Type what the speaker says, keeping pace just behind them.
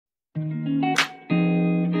Hello,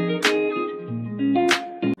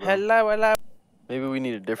 hello. Maybe we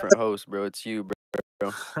need a different host, bro. It's you, bro.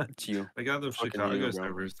 It's you. I got those Fucking Chicago you, bro.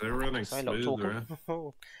 servers. They're running Sorry, not smooth, bro.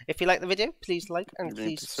 talking. If you like the video, please like and You think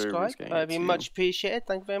please the server's subscribe. gang, That'd be it's you. much appreciated.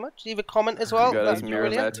 Thank you very much. Leave a comment as You well. got us That'd be mirror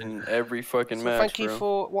brilliant. matching every fucking So match, thank you bro.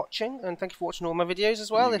 for watching, and thank you for watching all my videos as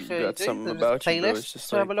well. You If you got do, something there's about a you, bro. playlist It's just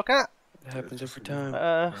to have a like look at. it happens every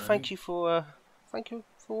time. Thank you for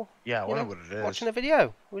Yeah, I wonder what it is. watching the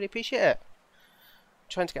video. Really appreciate it.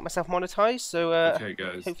 Trying to get myself monetized, so Okay,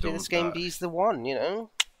 guys, hopefully this don't game die. be's the one. You know,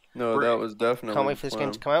 No, that was definitely. can't wait for the this game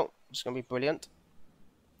plan. to come out. It's gonna be brilliant.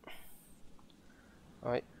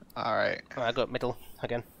 All right, I got middle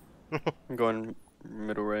again. I'm going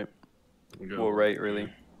middle right. Go Well, right,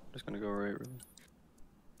 really. Just gonna go right, really.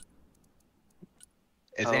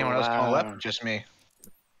 Is Oh, anyone else going wow. left? Or just me?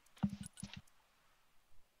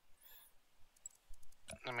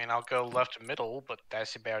 I mean, I'll go left to middle, but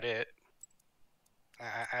that's about it.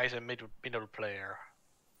 As a middle player,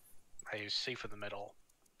 I use C for the middle.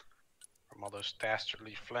 From all those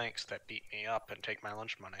dastardly flanks that beat me up and take my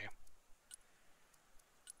lunch money.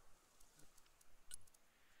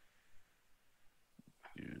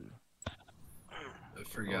 I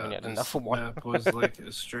forgot. yeah, This enough for one. map was like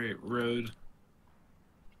a straight road.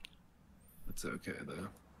 It's okay though.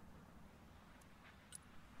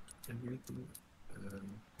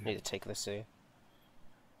 Need to take this here.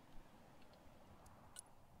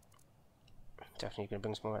 Definitely gonna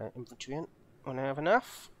bring some more infantry in when I have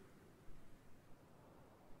enough.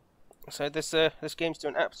 So this game's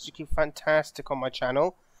doing absolutely fantastic on my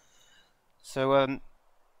channel. So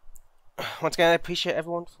once again, I appreciate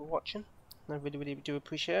everyone for watching. I really do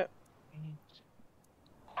appreciate it.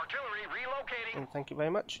 Artillery relocating. And thank you very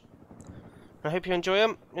much. I hope you enjoy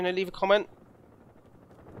them. You know, leave a comment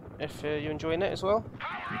if you're enjoying it as well.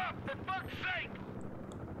 Power up, for fuck's sake!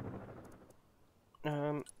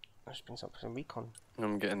 Let's bring up some recon.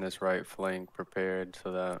 I'm getting this right flank prepared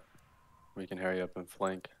so that we can hurry up and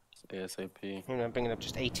flank ASAP. You know, I'm bringing up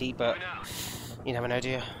just 80, but you never know, do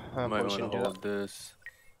you? I Might probably want to shouldn't do hold this.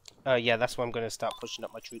 that. Yeah, that's why I'm going to start pushing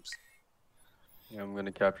up my troops. Yeah, I'm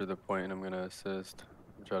gonna capture the point and I'm gonna assist.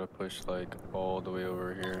 Try to push like all the way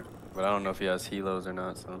over here. But I don't know if he has helos or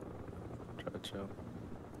not, so try to chill.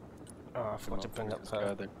 Oh, I forgot to bring up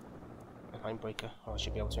the Linebreaker. Oh, I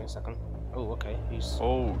should be able to in a second. Oh, okay. He's.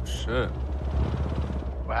 Oh shit.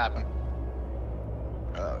 What happened?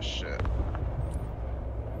 Oh shit.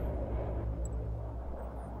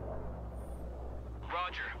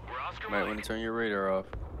 Roger, we're Oscar Might Mike. want to turn your radar off.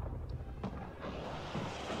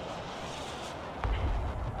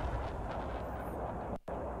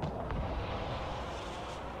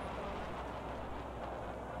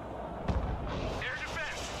 Air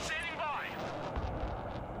defense, standing by.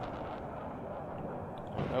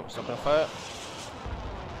 Nope, it's not going to fire.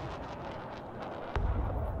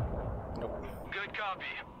 Nope. Good copy.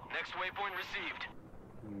 Next waypoint received.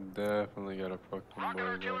 Definitely got a fucking Rocket boy.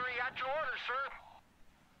 artillery at your order, sir.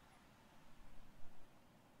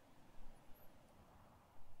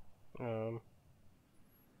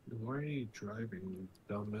 Why are you driving, you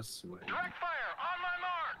dumbest way? Direct fire, on my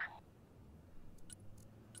mark.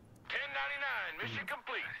 1099, mission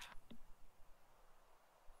complete.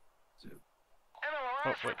 Oh,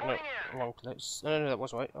 MLRS wait, no. reporting in. Wrong place. No, that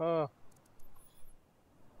was right. Oh.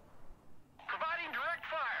 Providing direct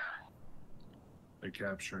fire. They're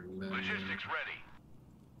capturing them. Logistics ready.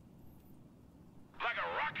 Like a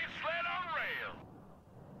rocket sled on rail.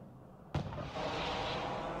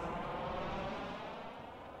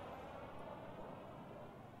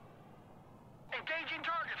 Engaging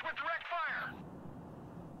targets with direct fire.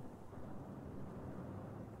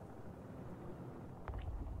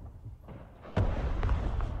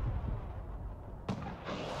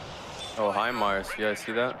 Oh, hi Mars. Yeah,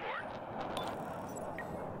 see that?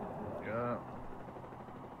 Yeah.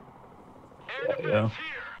 Air defense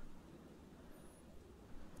here.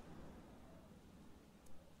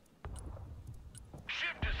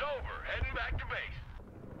 Shift is over. Heading back to base.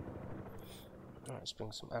 Alright, let's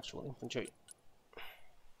bring some actual infantry.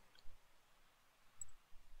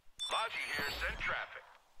 Logi here, send traffic.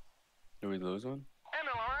 Did we lose one?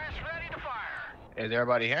 MLRS ready to fire. Is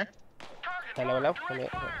everybody here? Target Hello, marked, hello.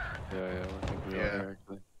 direct Hello. fire. Yeah, I think we Yeah. are here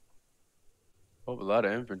actually. Oh, a lot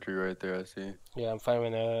of infantry right there, I see. Yeah, I'm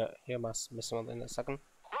firing here, missing one in a second.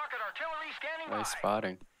 Rocket artillery scanning Nice by.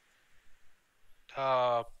 spotting.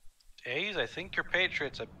 A's, I think your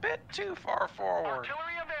Patriot's a bit too far forward.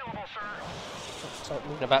 Artillery available, sir. Start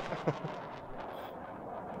moving about.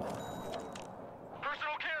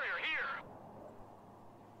 Personal carrier here.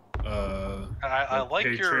 I The like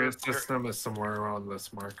Patriot system is somewhere on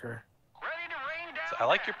this marker. Ready to rain down. I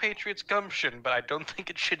like your Patriots gumption, but I don't think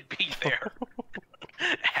it should be there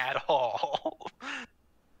at all.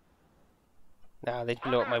 Nah, they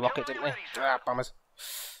blew up my rocket, didn't they? Ah, bombers.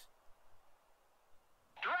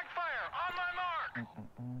 Direct fire on my mark.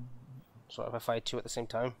 So if I fired two at the same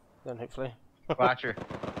time, then hopefully. Watcher. Someone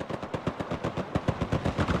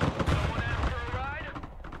in for a ride?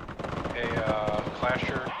 Hey,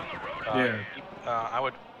 Clasher. Yeah. I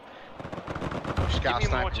would. Scout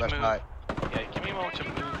Give me a sniper moment to left move. side. Yeah, give me a moment to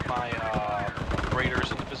move my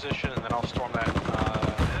raiders into position, and then I'll storm that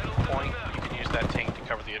point. You can use that tank to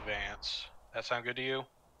cover the advance. That sound good to you?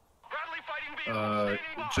 Friendly fighting vehicle standing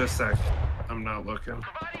by. Just a sec. I'm not looking.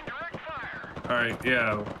 Providing direct fire. Alright,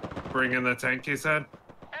 yeah. Bring in the tank, you said?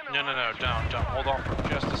 No, don't. Hold on for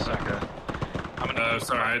just a second. I'm gonna use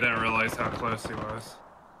Sorry, I didn't realize how close he was.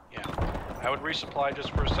 Yeah, I would resupply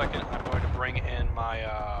just for a second. I'm going to bring in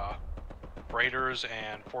my raiders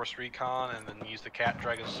and force recon, and then use the cat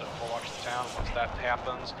dragons to watch the town. Once that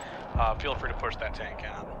happens, feel free to push that tank in.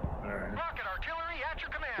 Alright. Rocket artillery at your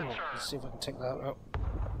command, Oh, sir. let's see if I can take that out.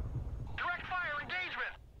 Direct fire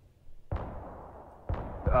engagement.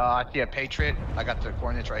 I see a Patriot. I got the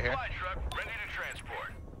coordinates right here. Fly truck ready to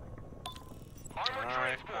transport. Armored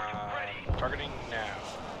Alright, transport ready. targeting now.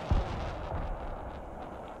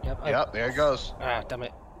 Yep. Yep, there it goes. Ah, damn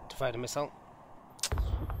it. Fired a missile.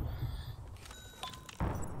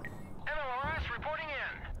 MLRS reporting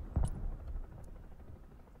in.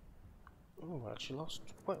 Oh, I actually lost.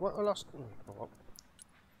 What I lost? Oh, well.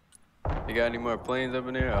 You got any more planes up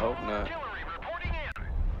in here? I hope not. Artillery reporting in.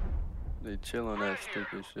 They chill on that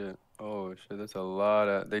stupid shit. Oh shit, that's a lot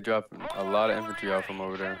of. They dropped a lot of infantry out from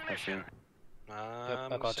over there. I see. Yep, I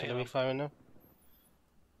got artillery firing now.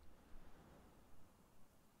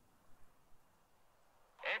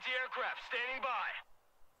 Anti-aircraft standing by.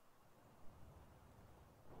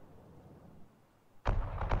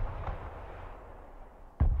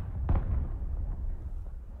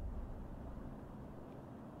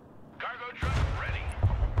 Cargo truck ready.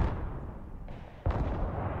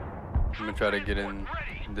 I'm gonna try to get in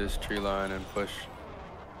this tree line and push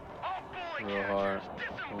All fully real hard.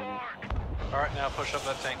 disembark. Alright, now push up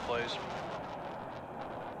that tank, please.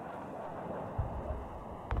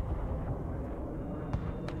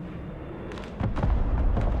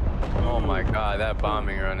 Oh my god, that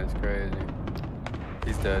bombing run is crazy.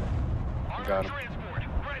 He's dead. I got him. Transport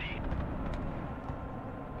ready.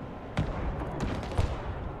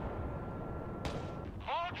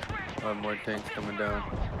 All transport. More tanks coming down.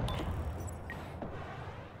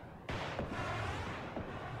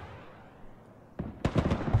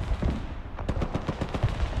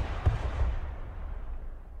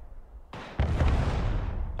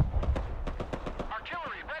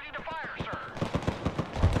 Artillery ready to fire, sir.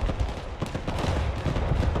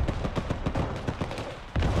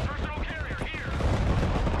 Personal carrier here.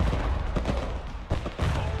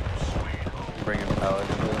 Bringing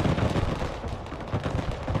paladins in.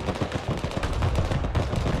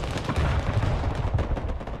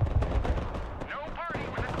 No party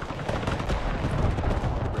with it.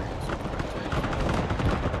 Bringing super tanks.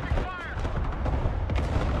 Fire.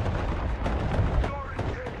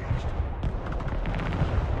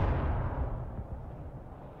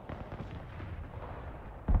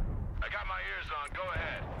 I got my ears on. Go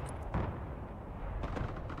ahead.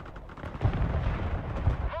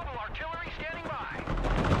 Mobile artillery standing by.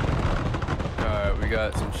 Alright, we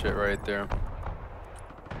got some shit right there.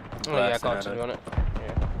 Oh yeah, I Blasting got at artillery it. on it.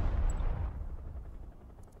 Yeah.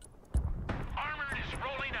 Armored is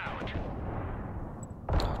rolling out.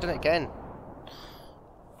 I've done it again.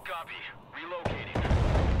 Copy. Relocating.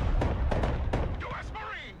 U.S.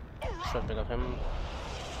 Marine. Stripping of him.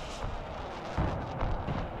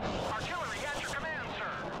 Artillery at your command,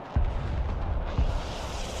 sir.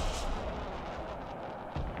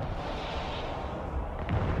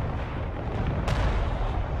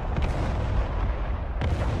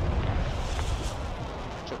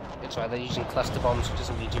 It's right, they're using cluster bombs, so it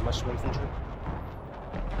doesn't really do much to infantry.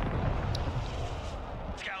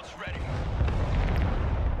 Scouts ready.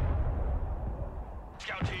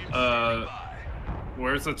 Scout team.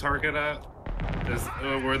 Where's the target at? Is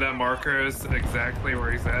where that marker is exactly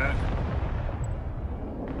where he's at?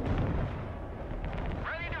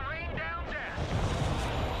 Ready to rain down death.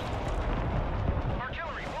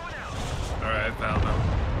 Artillery moving out. Alright, I found him.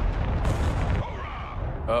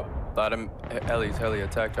 Oh, thought him. Heli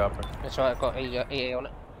attack chopper. That's right, I've got AA on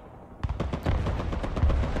it.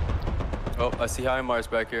 Oh, I see HIMARS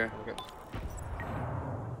back here. Okay.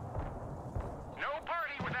 No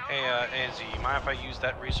party without. Hey, Anzi, you mind if I use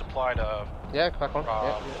that resupply to Yeah, crack on.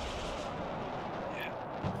 Yeah,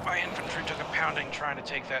 Um, My infantry took a pounding trying to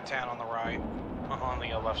take that town on the right, on the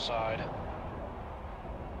left side.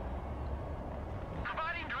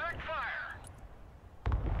 Providing direct fire.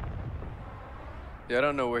 Yeah, I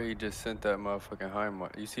don't know where he just sent that motherfucking high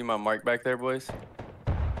mark. You see my mark back there, boys?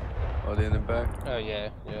 Oh, they in the back? Oh yeah,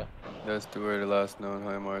 yeah. That's where the last known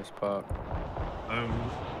high marks pop. I'm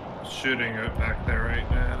shooting it back there right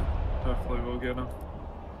now. Hopefully we'll get him.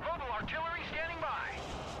 Mobile artillery standing by.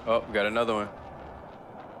 Oh, got another one.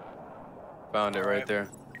 Found it right Alright. there.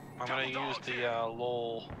 I'm gonna use the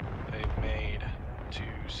lull they've made to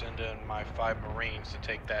send in my 5 Marines to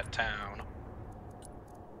take that town.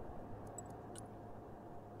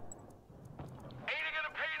 Ain't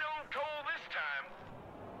gonna pay no toll this time.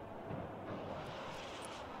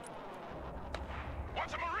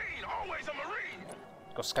 What's a Marine? Always a Marine.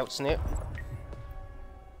 Got scouts in it.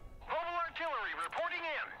 Mobile artillery reporting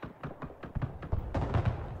in.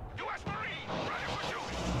 U.S. Marine, ready for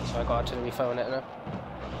duty. So I got artillery fire on it now.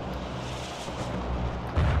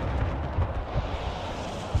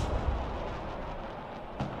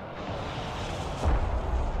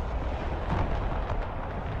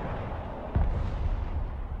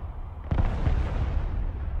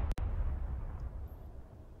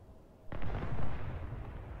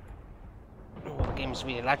 Oh, the game's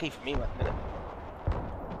really laggy for me right now.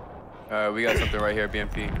 We got something right here,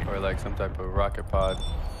 BMP, or like some type of rocket pod.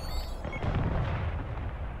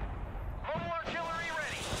 Mobile artillery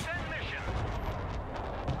ready. Send mission.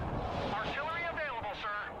 Artillery available,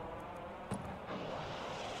 sir.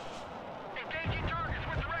 Engaging targets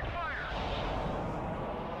with direct fire.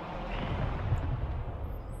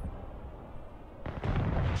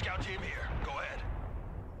 Scout team here. Go ahead.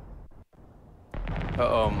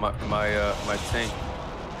 Uh-oh, my tank.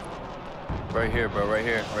 Right here, bro, right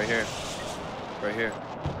here, right here. Right here.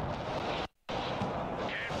 10-4, we're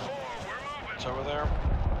moving. It's over there.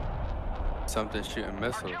 Something shooting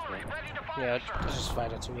missiles, bro. Artillery ready to fire, Yeah, sir. I just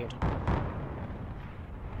fired at too weird.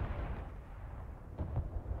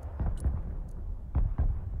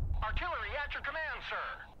 Artillery at your command, sir.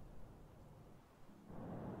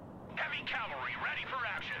 Heavy cavalry ready for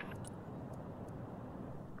action.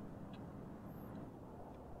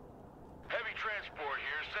 Heavy transport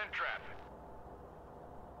here, send traffic.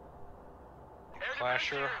 Air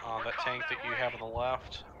Clasher, defense here. that We're tank that you combat have on the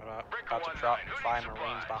left. I'm Breaker about to 19, drop who 5 needs Marines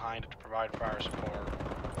supplies? behind it to provide fire support.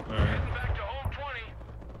 Alright. Heading back to home 20.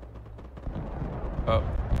 Oh,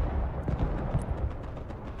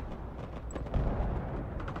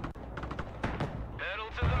 Pedal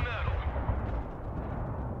to the metal.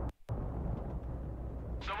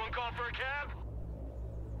 Someone call for a cab?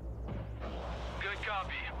 Good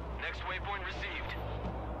copy. Next waypoint received.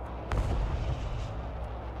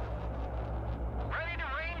 Ready to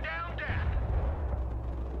rain down death.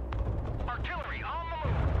 Artillery on the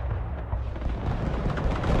move.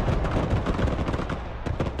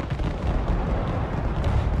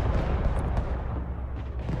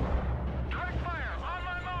 Direct fire on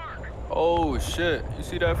my mark. oh shit! You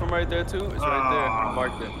see that from right there too? It's right there. I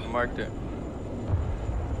marked it. I marked it.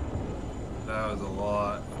 That was a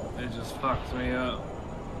lot. It just fucked me up.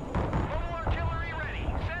 Mobile artillery ready.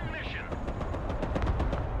 Send mission.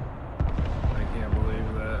 I can't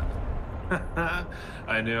believe that.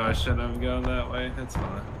 I knew I shouldn't have gone that way. It's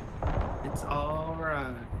fine. It's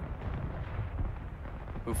alright.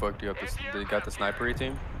 Who fucked you up? They got the snipery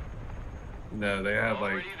team? No, they had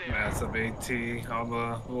like massive AT on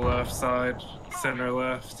the left side, center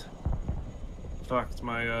left. Fucked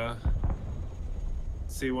my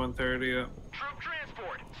C-130 up. Troop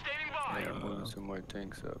transport. Standing by. Yeah, I'm moving some more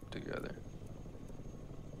tanks up together.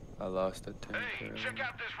 I lost a tank. Hey, there. check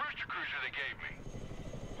out this rooster cruiser they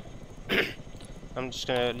gave me. I'm just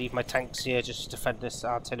gonna leave my tanks here just to defend this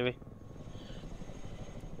artillery.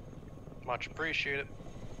 Much appreciated.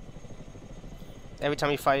 Every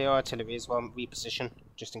time you fire your artillery as well, reposition,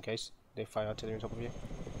 just in case they fire artillery on top of you.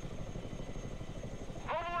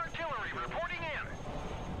 Mobile artillery reporting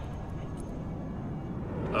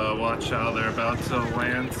in. Watch out, they're about to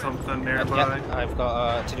land something nearby. Yeah, I've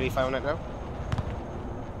got artillery fire on it now.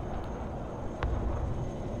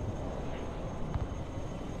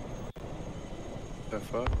 The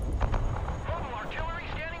fuck? Mobile artillery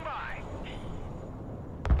standing by.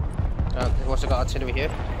 I've also got artillery here.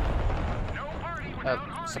 No party without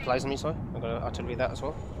harmony. Supplies on me, sorry. I've got artillery that as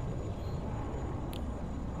well.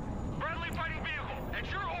 Friendly fighting vehicle. At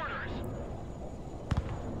your orders.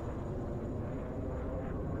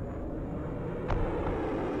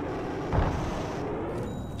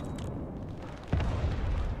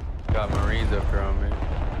 Got Marines up here on me.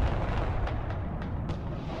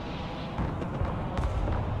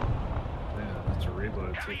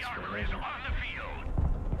 takes on forever. the field.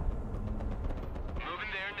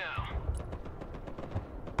 Moving there now.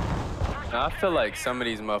 Now, I feel like some of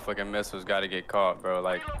these motherfucking missiles gotta get caught, bro.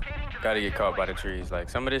 Like, gotta get caught by the trees. Like,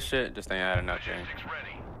 some of this shit just ain't adding up, gang. Logistics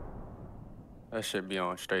ready. That shit be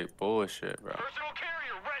on straight bullshit, bro. Personal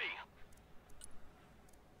carrier ready.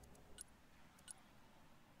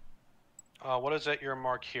 What is at your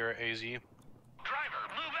mark here, AZ? Driver,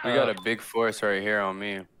 move We out. got a big force right here on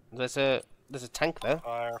me. There's a tank there.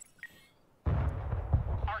 Fire.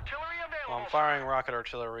 Artillery available. Well, I'm firing rocket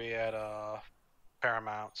artillery at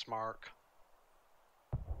Paramount's mark.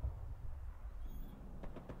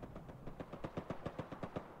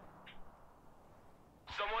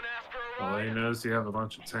 Someone asked for a Well, ride. he knows you have a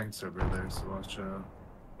bunch of tanks over there, so watch out.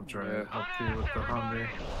 I'll try to Yeah. help you with the Humvee.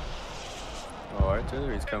 Oh,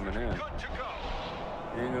 artillery's coming in. Good to go.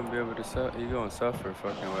 You ain't gonna be able to you gonna suffer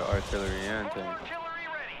fucking with artillery and Full tank. artillery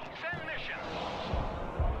ready. Send mission.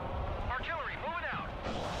 Artillery moving out.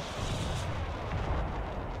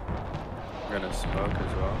 We're gonna smoke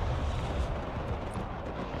as well.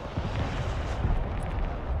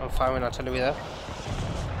 I'm firing artillery there.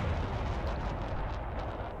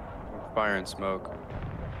 We're firing smoke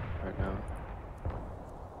right now.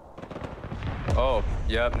 Oh,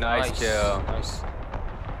 yep, nice kill. Nice.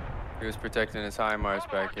 He was protecting his HIMARS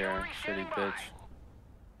back here. Shitty bitch.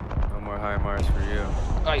 No more HIMARS for you.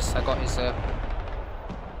 Nice. I got his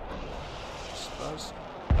supplies.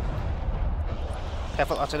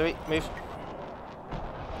 Careful, artillery. Move.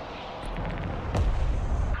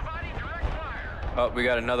 Providing direct fire. Oh, we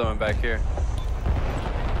got another one back here.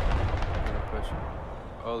 Gonna push.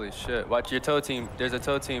 Holy shit. Watch your tow team. There's a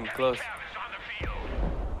tow team close. Cav is on the field.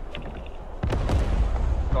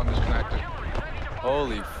 Don't disconnect it. Artillery ready to fire.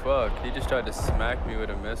 Holy fuck. He just tried to smack me with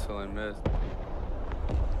a missile and missed.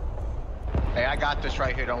 Hey, I got this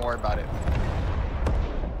right here. Don't worry about it.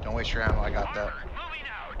 Don't waste your ammo. I got that. Moving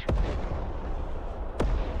out.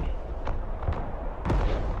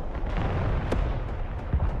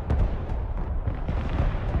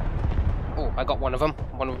 Oh, I got one of them.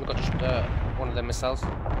 One of them got one of the missiles.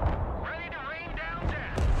 Ready to rain down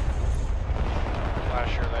death.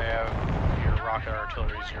 Last year they have your rocket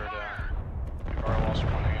artillery zeroed down. Or also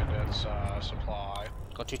running into its supply.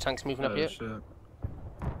 Got 2 tanks moving up Oh here. shit.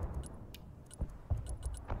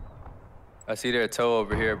 I see their tow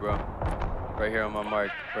over here, bro. Right here on my mark.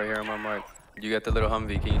 Right here on my mark. You got the little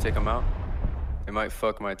Humvee. Can you take them out? It might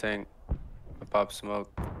fuck my tank. I pop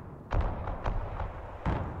smoke. No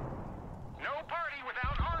party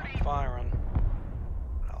without Hardy. Firing.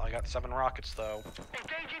 Well, I got 7 rockets though.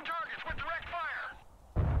 Engaging targets with direct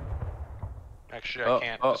fire. Actually, I Oh,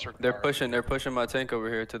 can't. oh, disregard. they're pushing my tank over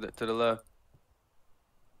here to the left.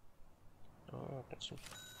 Oh, that's some-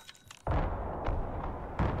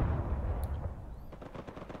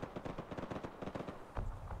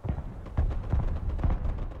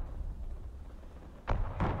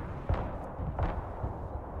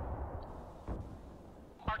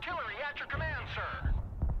 Artillery at your command, sir.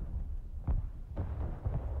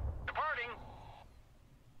 Departing.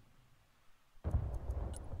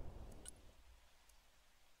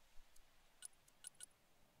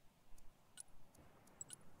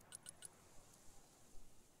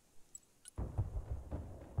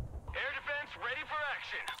 Air defense ready for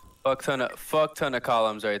action. Fuck ton of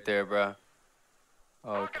columns right there, bro.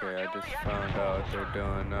 Okay, I just found out what they're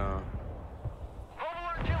doing now. Mobile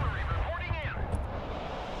artillery reporting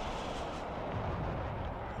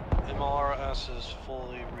in. MLRS is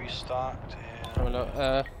fully restocked Oh, and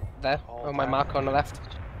no, there, all on my mark on the back. left.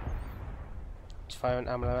 Just firing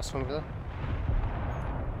MLRS from over there.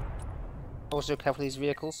 Also, careful these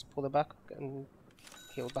vehicles. Pull them back and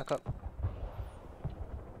heal back up.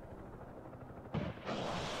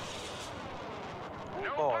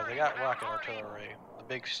 Oh, they got rocket artillery. The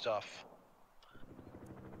big stuff.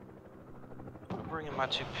 I'm bringing my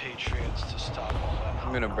 2 Patriots to stop all that.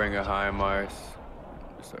 I'm gonna bring a HIMARS.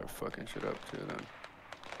 Start fucking shit up too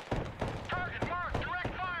then. Target marked.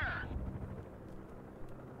 Direct fire.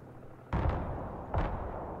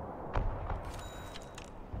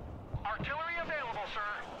 Artillery available, sir.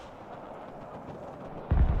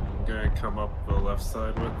 I'm gonna come up the left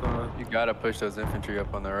side with You gotta push those infantry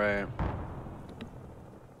up on the right.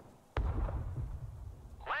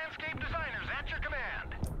 Landscape designers at your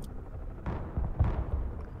command.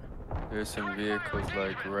 There's some vehicles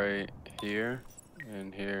like right here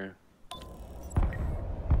and here.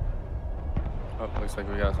 Oh, looks like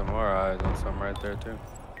we got some more eyes on some right there too.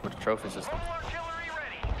 With the trophy system. Mobile artillery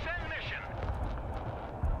ready. Send mission.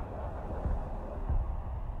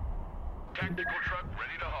 Tactical truck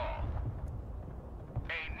ready to haul.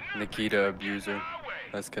 Ain't nothing Nikita abuser. our way.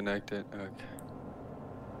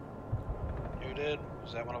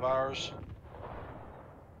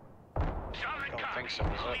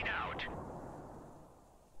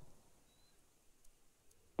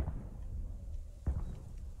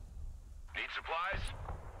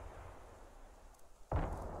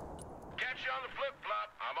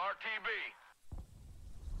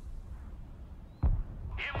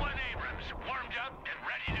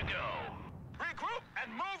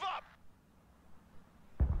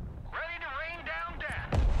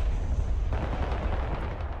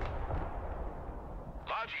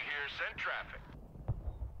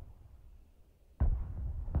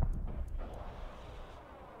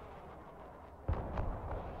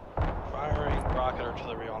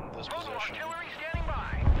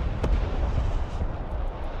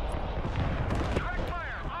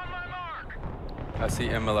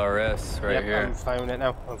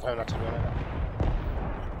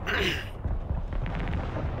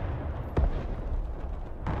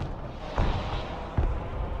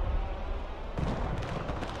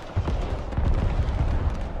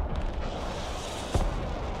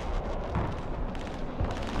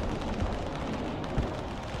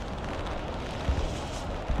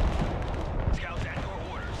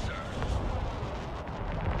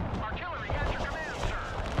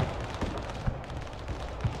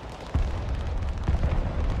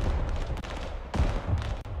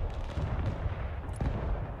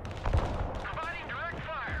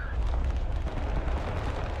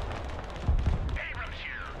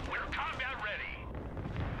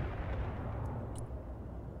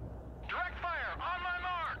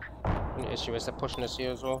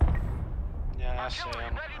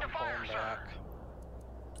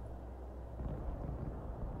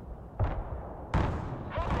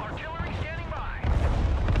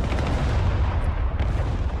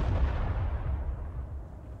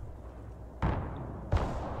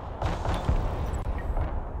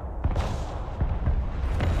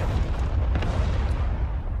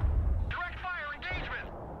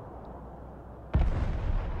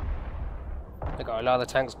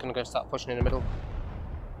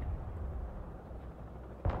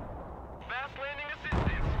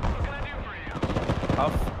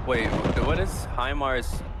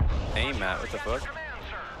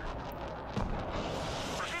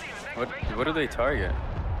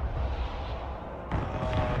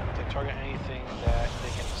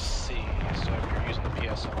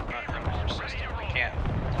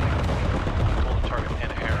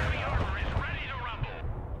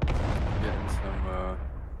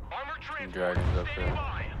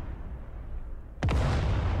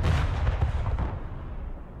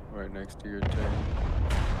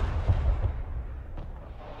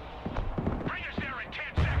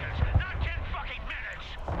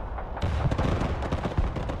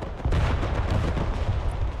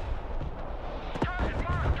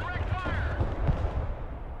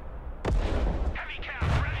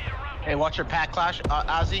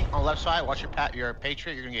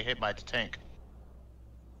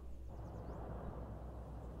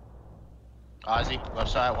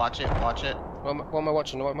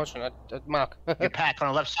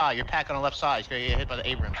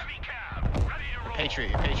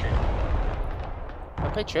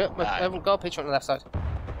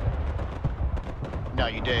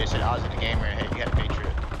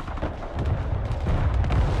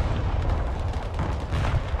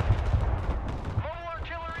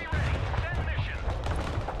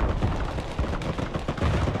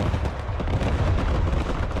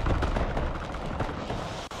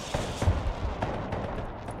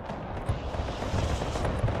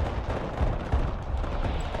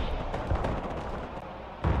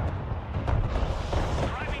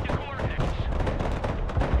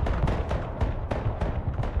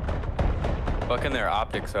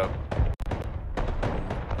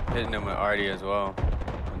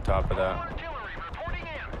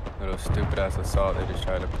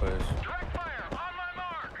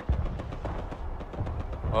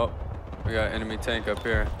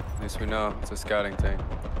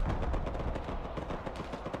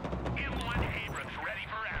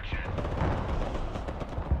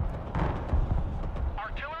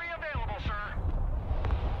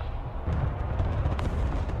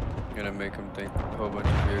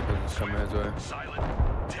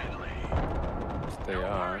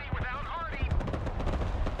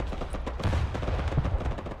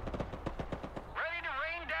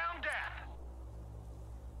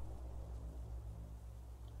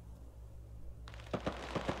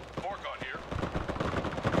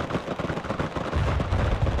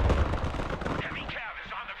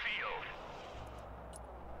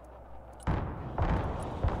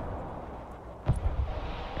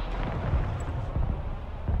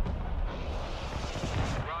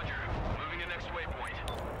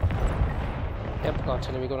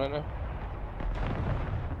 artillery going on now.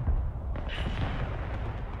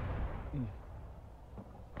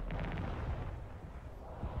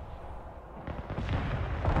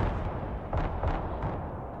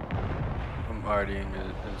 I'm RDing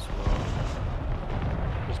it as well.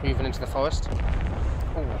 He's moving into the forest.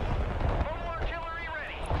 Oh,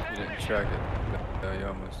 You didn't track it. Yeah, you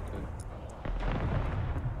almost did.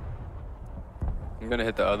 I'm gonna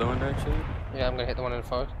hit the other one actually. yeah, I'm gonna hit the one in the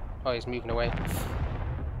forest. Oh, he's moving away.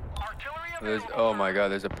 There's, oh my god,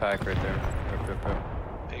 there's a pack right there. Yep.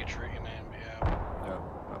 Patriot and yeah. Yeah.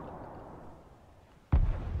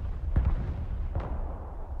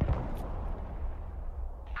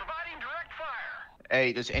 Providing direct fire.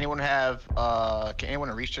 Hey, does anyone have, can anyone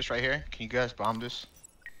reach this right here? Can you guys bomb this?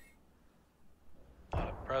 Not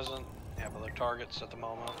at present. I have other targets at the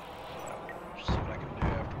moment. So see what I can do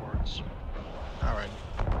afterwards. Alright.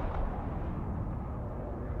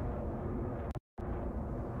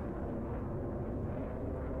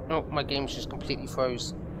 Oh, my game's just completely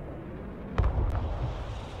froze.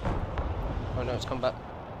 Oh no, it's come back.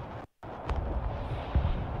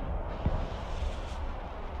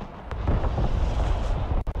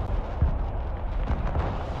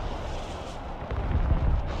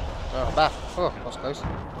 Oh, I'm back. Oh, that was close.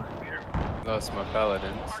 Lost my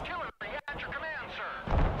paladins. Artillery at your command, sir.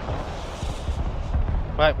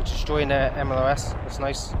 Right, we're destroying their MLRS. That's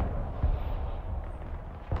nice.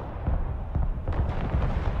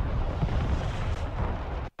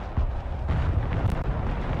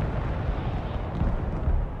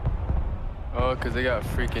 Oh, cause they got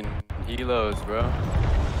freaking helos, bro.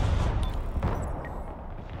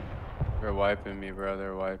 They're wiping me, bro.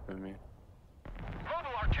 They're wiping me.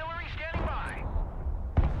 Mobile artillery standing by.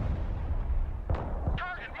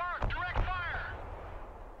 Target marked. Direct fire.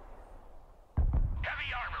 Heavy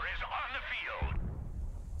armor is on the field.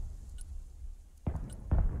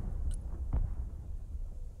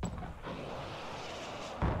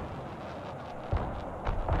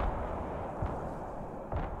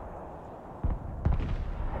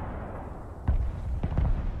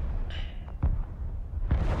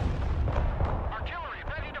 Artillery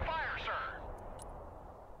ready to fire, sir.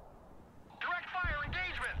 Direct fire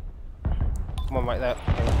engagement. Come on, right there.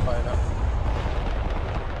 Oh, fire now.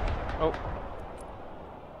 Oh.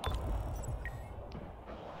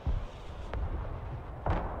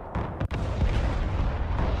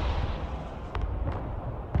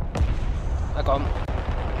 I got him.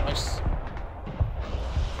 Nice.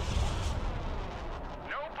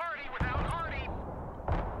 No party without Hardy.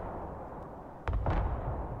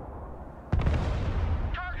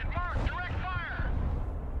 Target marked. Direct fire.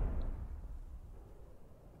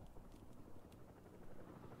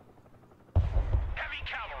 Heavy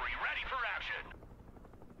cavalry ready for action.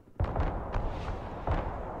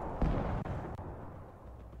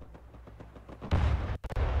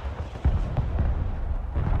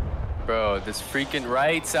 Bro, this freaking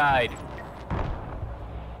right side.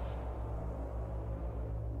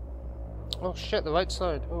 Oh shit, the right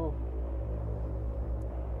side. Oh.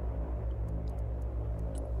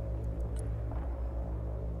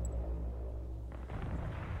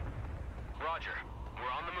 Roger.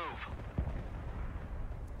 We're on the move.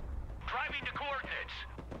 Driving to coordinates.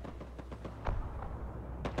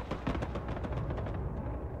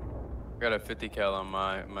 Got a 50 cal on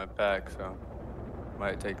my pack, so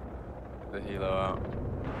might take the helo out.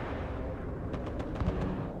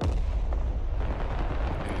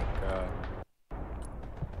 Thank God.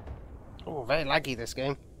 Oh, very laggy this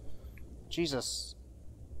game. Jesus.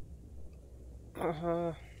 They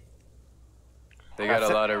got a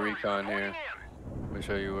That's it. lot of recon here. In. Let me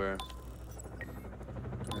show you where.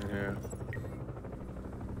 Right here.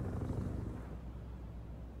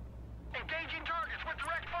 Engaging targets with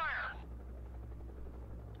direct fire.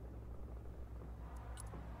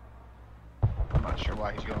 I'm not sure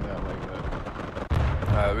why he's going that way, but...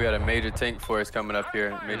 We got a major tank force coming up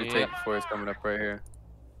here. Major Yeah. tank force coming up right here.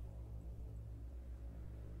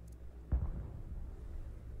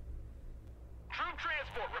 Troop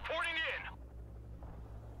transport reporting in.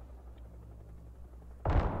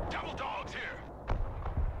 Double dogs here.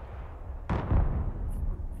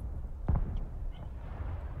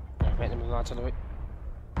 Make them with artillery.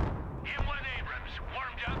 M1 Abrams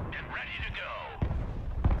warmed up and ready to go.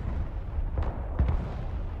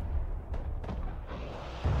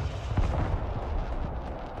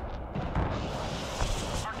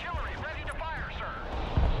 Artillery ready to fire, sir.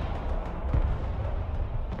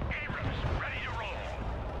 Abrams ready to roll.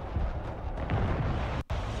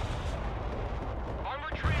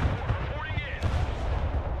 Armored transport reporting in.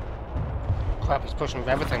 Crap, he's pushing with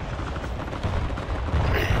everything.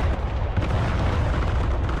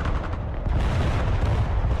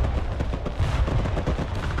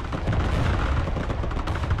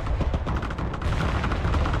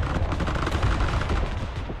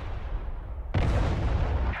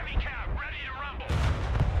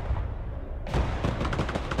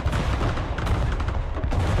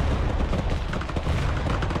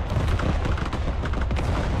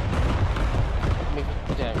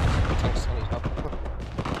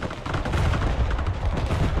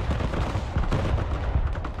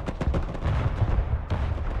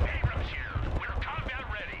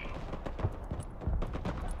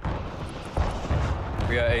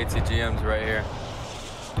 We got ATGMs right here.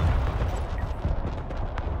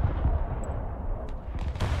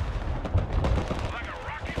 Like a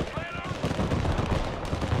rocket planner.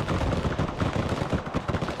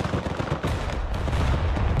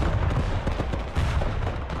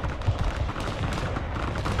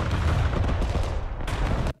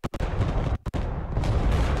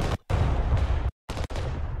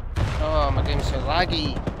 Oh, my game's so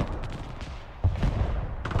laggy.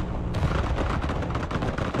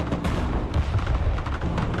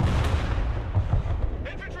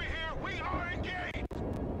 Infantry here, we are engaged.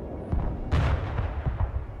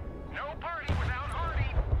 No party without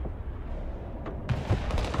Hardy.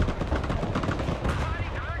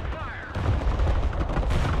 Providing direct fire.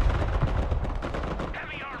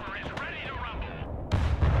 Heavy armor is ready to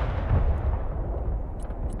rumble.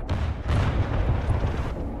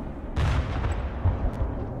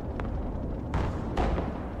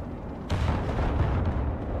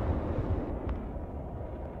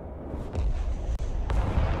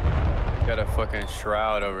 Got a fucking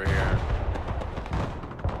shroud over here.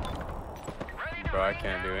 Ready to Bro, I rain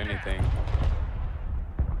can't down do death. anything.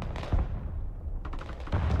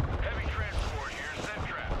 Heavy transport here, set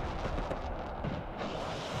trap.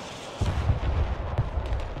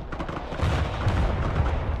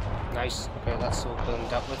 Nice. Okay, that's all done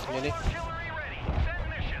dealt with nearly. Artillery ready. Set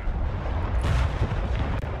mission.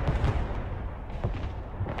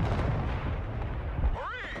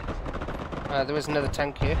 Marines! There is another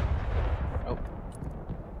tank here. Oh,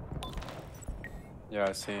 Yeah,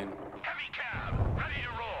 I seen. Heavy cab, ready to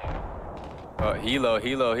roll. Oh,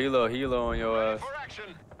 helo on your ass. For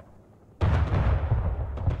action.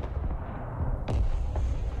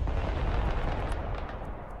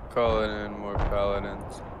 Calling in more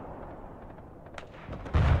paladins.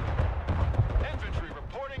 Infantry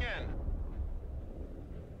reporting in.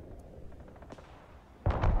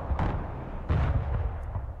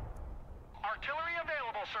 Artillery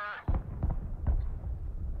available, sir.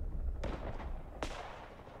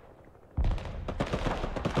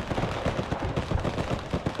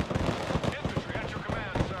 Infantry at your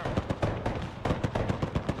command, sir.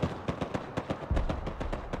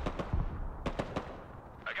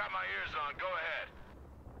 I got my ears on. Go ahead.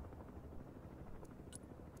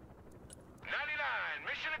 99,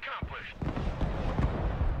 mission accomplished.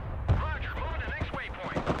 Roger, moving to next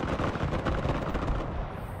waypoint.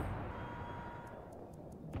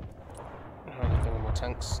 I need bringing more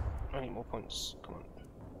tanks. I need more points. Come on.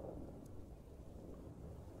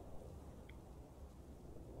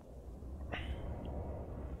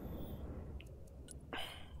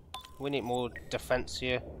 We need more defense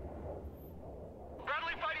here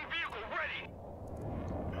Friendly fighting vehicle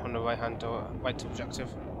ready. on the right hand door, right objective.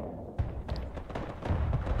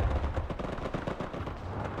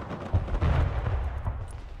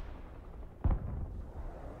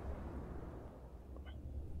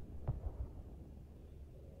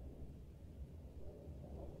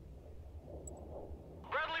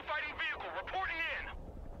 Friendly fighting vehicle reporting in.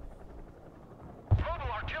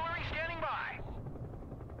 Mobile artillery standing by.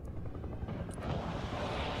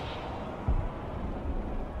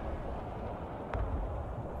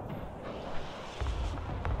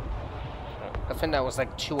 I think that was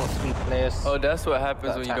like 2 or 3 players. Oh, that's what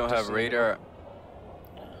happens That when you don't attacked us have in radar.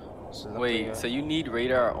 So luckily, Wait, so you need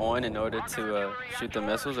radar on in order to shoot the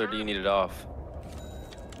missiles, or do you need it off?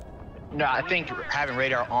 No, I think having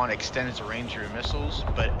radar on extends the range of your missiles,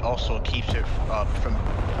 but also keeps it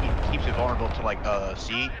keeps it vulnerable to like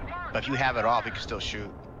sea. But if you have it off, you can still shoot.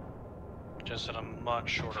 Just at a much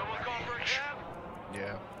shorter Someone call for a range. cab?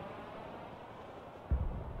 Yeah.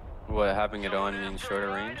 What, having it on means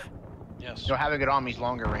shorter range? Yes. So having it on means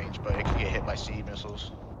longer range, but it can get hit by sea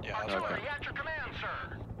missiles. Yeah, that's Okay. right. Artillery at your command,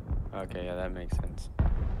 sir. Okay, yeah, that makes sense.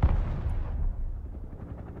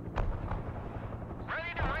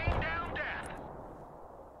 Ready to rain down death.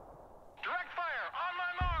 Direct fire on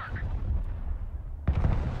my mark.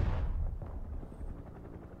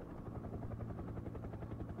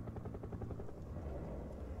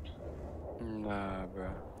 Nah,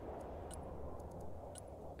 bruh.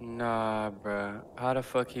 Nah, bruh. How the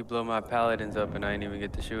fuck he blow my paladins up and I didn't even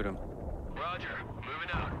get to shoot him? Roger, moving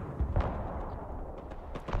out.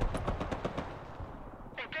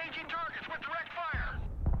 Engaging targets with direct fire.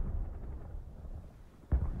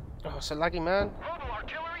 Oh, it's a laggy, man. Mobile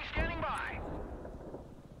artillery standing by.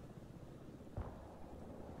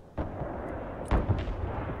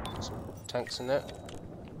 Some tanks in there.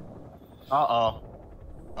 Uh-oh.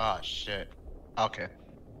 Oh, shit. Okay.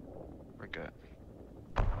 We're good.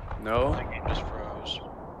 No? The game just froze.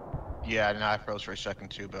 Yeah, no, I froze for a second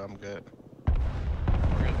too, but I'm good.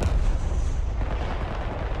 We're good now.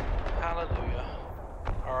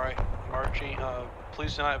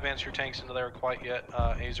 please do not advance your tanks into there quite yet.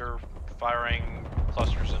 Azer firing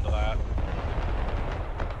clusters into that.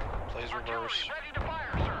 Please reverse. Ready to fire,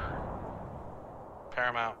 sir.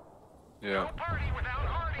 Paramount. Yeah. No party without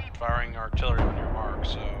Hardy. Firing artillery on your mark,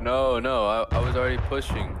 so... No, I was already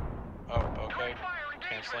pushing. Oh, okay.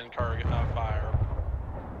 Canceling target not fire.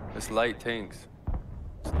 It's light tanks.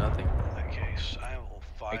 It's nothing. In that case, I will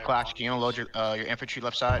fire... Hey, Clash, can you unload your infantry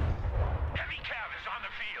left side? Heavy cav is on the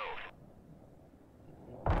field.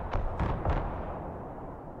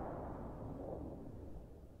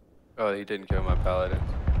 Oh, he didn't kill my paladins.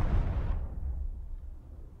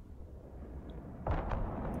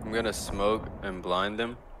 I'm gonna smoke and blind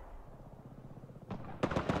them.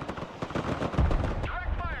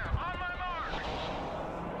 Direct fire on my mark.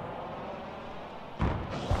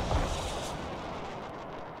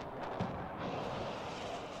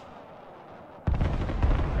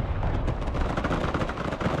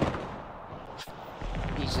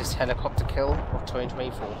 Easiest helicopter kill of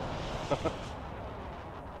 2024.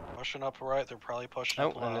 Pushing up right, they're probably pushing Oh,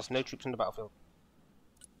 up and left. there's no troops on the battlefield.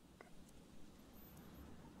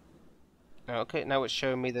 Okay, now it's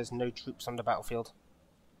showing me there's no troops on the battlefield.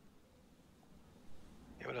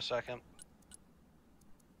 Give it a second.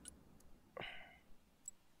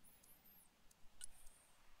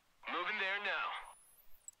 Moving there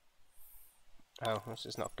now. Oh, this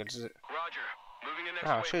is not good, is it? Roger. Moving the next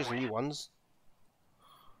Ah, it shows waypoint. new ones.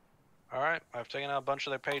 Alright, I've taken out a bunch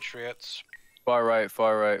of their Patriots. Far right,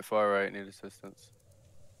 far right, far right. Need assistance.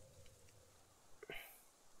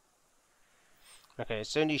 Okay,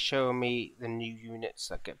 it's only showing me the new units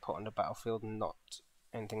that get put on the battlefield and not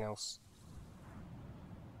anything else.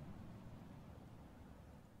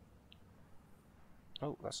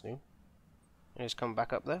 Oh, that's new. It's come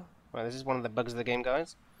back up there. Well, this is one of the bugs of the game,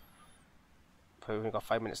 guys. But we've only got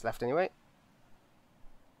 5 minutes left anyway.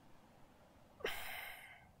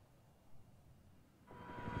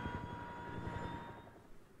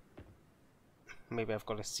 Maybe I've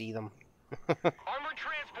got to see them. Armored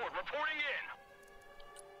transport reporting in.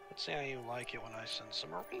 Let's see how you like it when I send some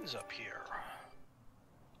Marines up here.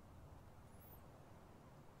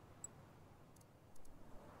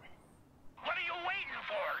 What are you waiting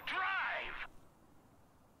for? Drive.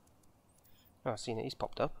 Oh, I've seen it. He's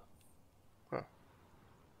popped up. Huh.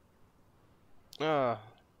 Ah,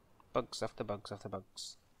 bugs after bugs after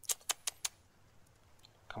bugs.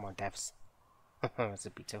 Come on, devs. That's a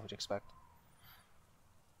beta, would you expect?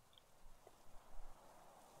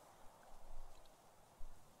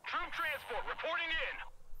 Troop transport reporting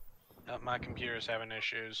in. My computer's having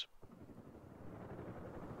issues.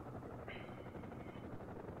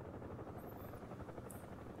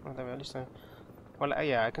 Oh, there we are, at least well,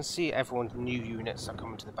 yeah, I can see everyone's new units are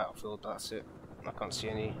coming to the battlefield, but that's it. I can't see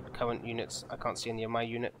any current units. I can't see any of my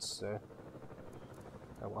units, so...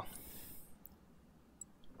 Oh well.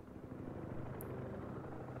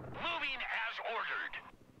 Moving as ordered.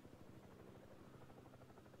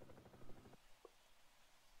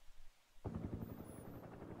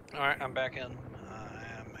 Alright, I'm back in. I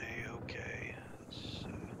am a-okay. Let's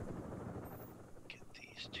get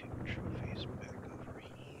these two trophies back over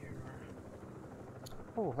here.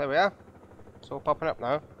 Oh, there we are. It's all popping up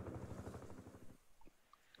now.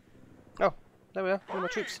 Oh, there we are. All my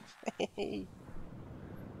troops.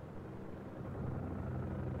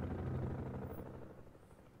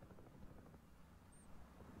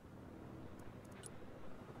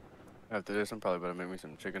 After this, I'm probably about to make me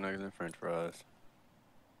some chicken nuggets and French fries.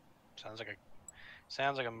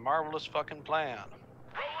 Sounds like a marvelous fucking plan.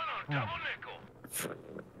 Rolling on double nickel.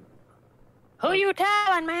 Who you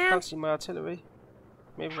telling, man? Can't see my artillery.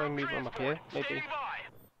 Maybe if I move them up here. Maybe. Stand by.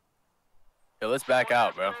 Yo, let's back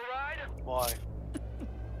out, bro. Why?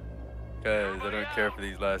 Cause I don't care for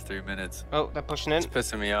these last 3 minutes. Oh, they're pushing in. It's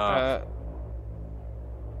pissing me off.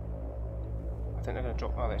 I think they're gonna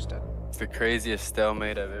drop. Oh, they're dead. It's the craziest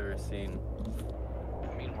stalemate I've ever seen.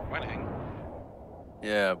 I mean, we're winning.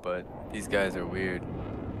 Yeah, but these guys are weird.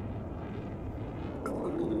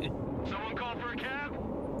 Someone call for a cab.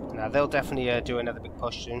 Now they'll definitely do another big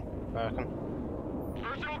push soon, I reckon.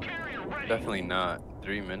 Personal carrier ready. Definitely not.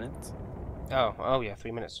 3 minutes? Oh yeah,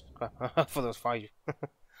 3 minutes. Crap. For those 5.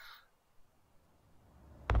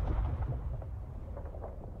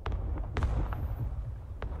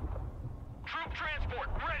 Troop transport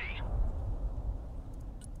ready.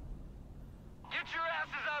 Get your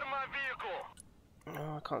asses out of my vehicle.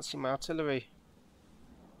 Oh, I can't see my artillery.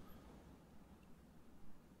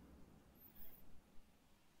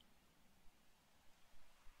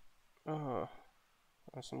 Oh,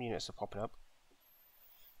 some units are popping up.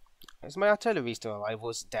 Is my artillery still alive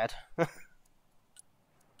or is it dead?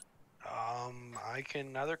 I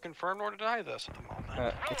can neither confirm nor deny this at the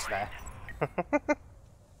moment. It's there.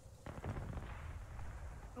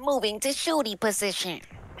 Moving to shooty position.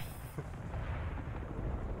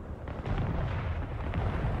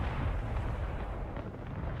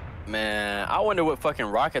 Man, I wonder what fucking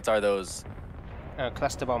rockets are those.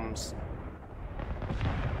 Cluster bombs.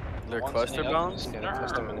 They're ones in cluster the bombs? ovens. Yeah, they're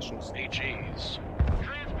cluster munitions. HEs.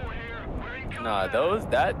 Transport here. We're in Nah, those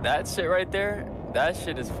that shit right there, that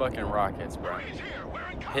shit is fucking rockets, bro. He's here.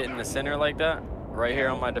 We're in Hitting the center like that, right here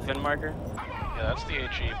on my defend marker. Yeah, that's the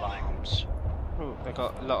HE bombs. Ooh, they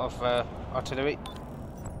got a lot of artillery.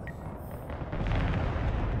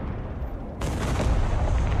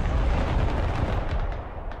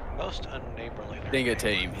 Most unneighborly. they're Think a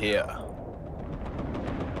team here.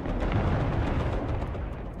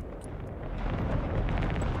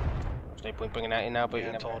 There's no point bringing that in now, but you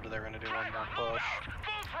being never told they're gonna do one more push.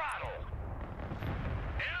 full throttle.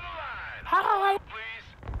 End of the line. Hi. Please.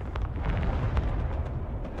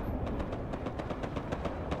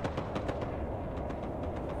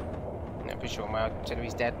 I'm pretty sure my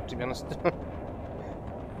artillery's dead, to be honest.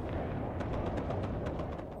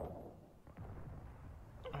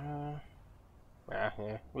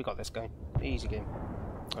 Yeah, we got this game. Easy game.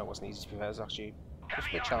 That wasn't easy to be fair, it was actually just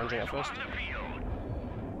a bit challenging at first.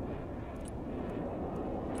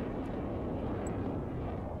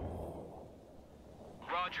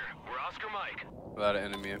 Roger. We're Oscar Mike. A lot of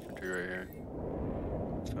enemy infantry right here.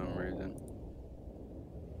 For some reason.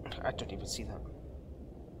 I don't even see that.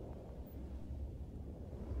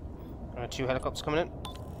 2 helicopters coming in.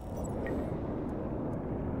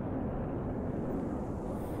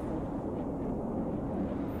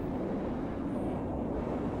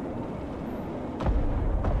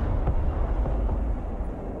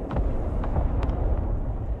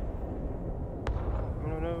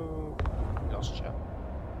 No. Lost you.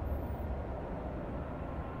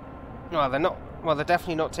 No, they're not. Well, they're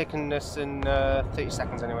definitely not taking this in 30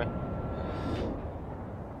 seconds anyway.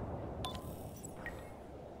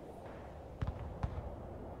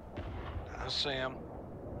 I see him.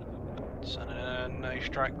 Sending in a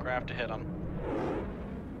strike craft to hit him.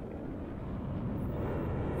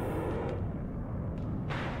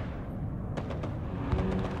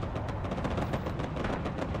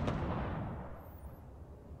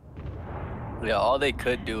 Yeah, all they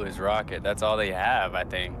could do is rocket. That's all they have, I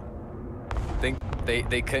think.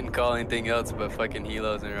 They couldn't call anything else but fucking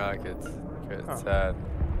helos and rockets. It's Huh. sad.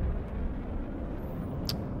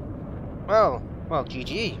 Well,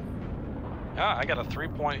 GG. Yeah, I got a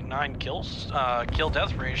 3.9 kill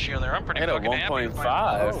death ratio there. I'm I pretty had a fucking happy with my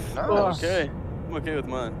 1.5. Oh, nice. Okay, I'm okay with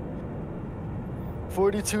mine.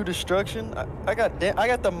 42 destruction. I got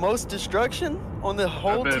the most destruction on the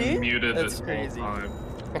whole I've been team. muted That's this crazy. whole time.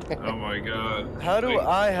 Oh my god. How do Wait,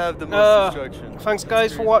 I have the most destruction? Thanks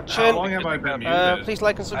guys for How watching. long have I been muted? Please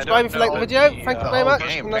like and subscribe if you like the know video. the, Thank you very much,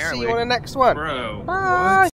 game, and I'll see you apparently. on the next one. Bro, Bye. what?